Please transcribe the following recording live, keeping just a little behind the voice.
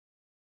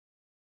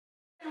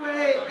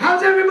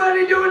How's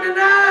everybody doing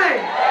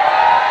tonight?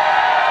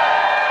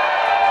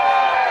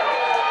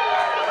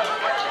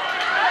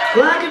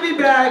 Glad to be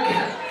back,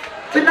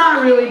 but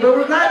not really, but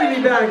we're glad to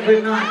be back,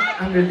 but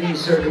not under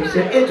these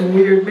circumstances. It's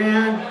weird,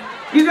 man.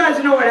 You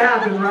guys know what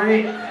happened,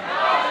 right?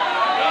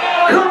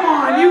 Come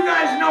on, you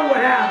guys know what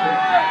happened.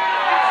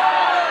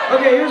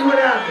 Okay, here's what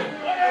happened.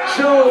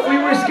 So we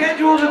were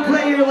scheduled to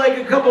play here like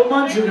a couple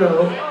months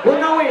ago. Well,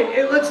 no,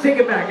 wait, let's take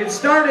it back. It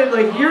started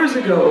like years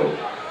ago.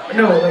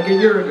 No, like a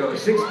year ago,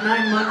 6,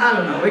 9 months, I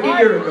don't know, like a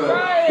year ago.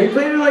 We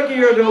played it like a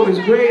year ago, it was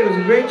great, it was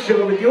a great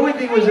show, but the only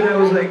thing was that I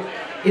was like,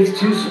 it's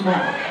too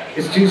small.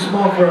 It's too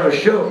small for our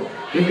show.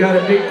 We've got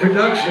a big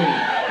production,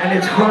 and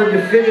it's hard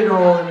to fit it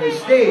all on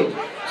this stage.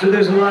 So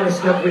there's a lot of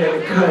stuff we had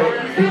to cut,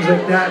 and things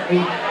like that.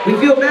 We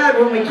feel bad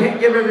when we can't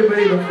give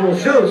everybody the full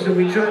show, so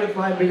we try to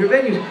find bigger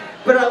venues.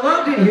 But I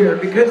loved it here,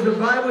 because the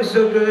vibe was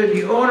so good,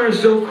 the owner is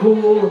so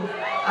cool,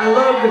 I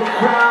love the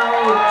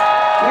crowd,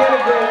 we had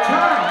a great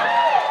time.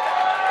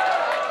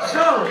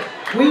 So,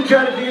 we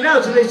tried to figure it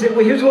out, so they said,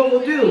 well, here's what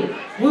we'll do.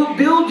 We'll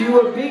build you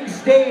a big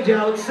stage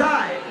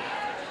outside,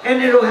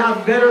 and it'll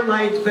have better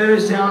lights, better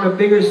sound, a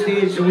bigger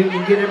stage, so we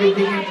can get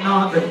everything in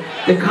on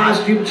the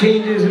costume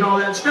changes and all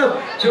that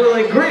stuff. So we're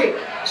like, great.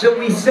 So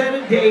we set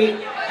a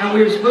date, and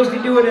we were supposed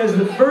to do it as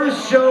the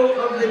first show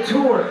of the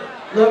tour,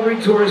 Love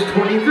Retours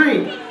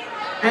 23.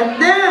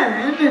 And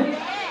then,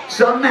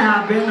 something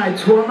happened, I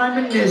tore my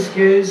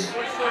meniscus,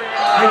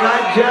 I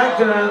got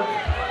jacked up,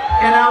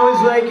 and I was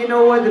like, you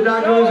know what, the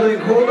doctor was like,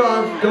 hold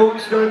off, don't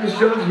start the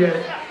shows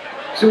yet.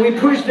 So we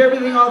pushed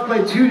everything off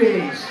by 2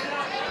 days.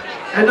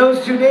 And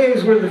those 2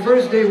 days were, the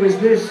first day was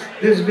this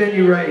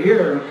venue right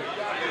here.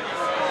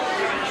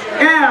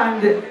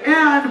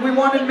 And we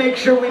wanted to make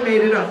sure we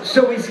made it up.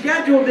 So we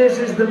scheduled this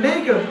as the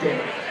makeup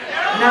day.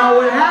 Now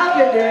what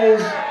happened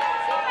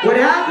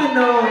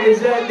though is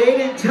that they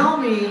didn't tell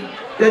me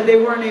that they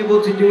weren't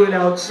able to do it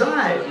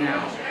outside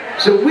now.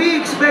 So we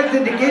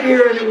expected to get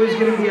here and it was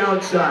gonna be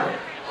outside.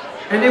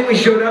 And then we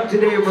showed up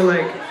today and we're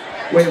like,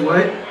 wait,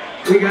 what?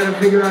 We gotta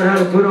figure out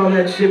how to put all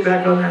that shit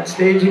back on that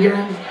stage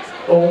again?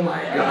 Oh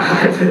my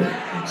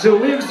God. So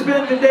we've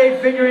spent the day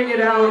figuring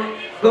it out,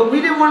 but we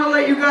didn't want to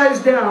let you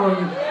guys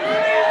down.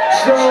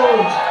 So,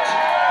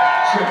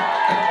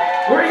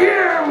 we're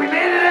here, we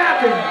made it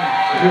happen.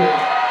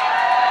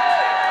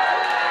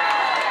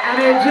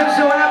 And it just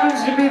so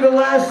happens to be the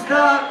last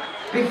stop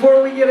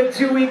before we get a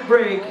 2-week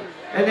break.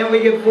 And then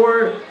we get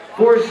four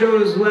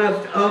shows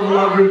left of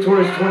Love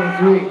Retours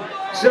 23.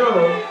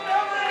 So,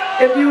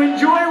 if you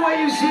enjoy what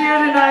you see here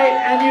tonight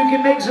and you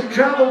can make some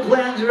travel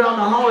plans around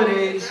the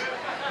holidays,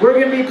 we're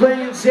going to be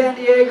playing in San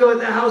Diego at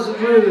the House of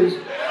Blues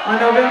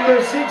on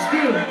November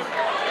 16th.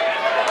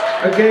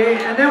 Okay,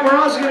 and then we're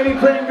also going to be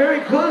playing very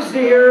close to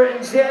here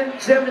in San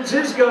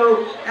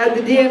Francisco at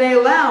the DNA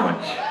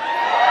Lounge.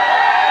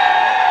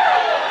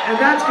 And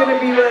that's going to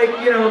be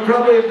like, you know,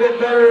 probably a bit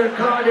better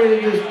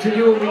accommodated to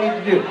do what we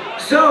need to do.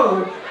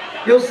 So,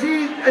 you'll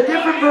see a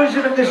different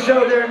version of the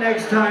show there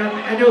next time,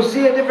 and you'll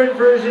see a different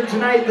version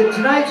tonight. The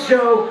tonight's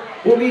show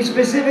will be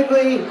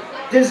specifically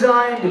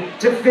designed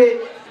to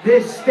fit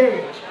this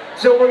stage.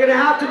 So we're gonna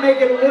have to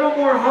make it a little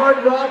more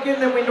hard rockin'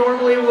 than we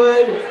normally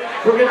would.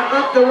 We're gonna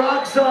up the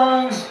rock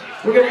songs.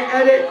 We're gonna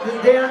edit the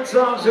dance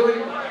songs. So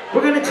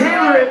we're gonna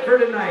tailor it for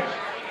tonight.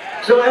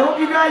 So I hope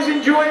you guys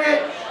enjoy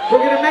it. We're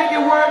gonna make it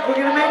work. We're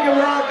gonna make it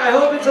rock. I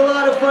hope it's a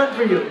lot of fun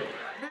for you.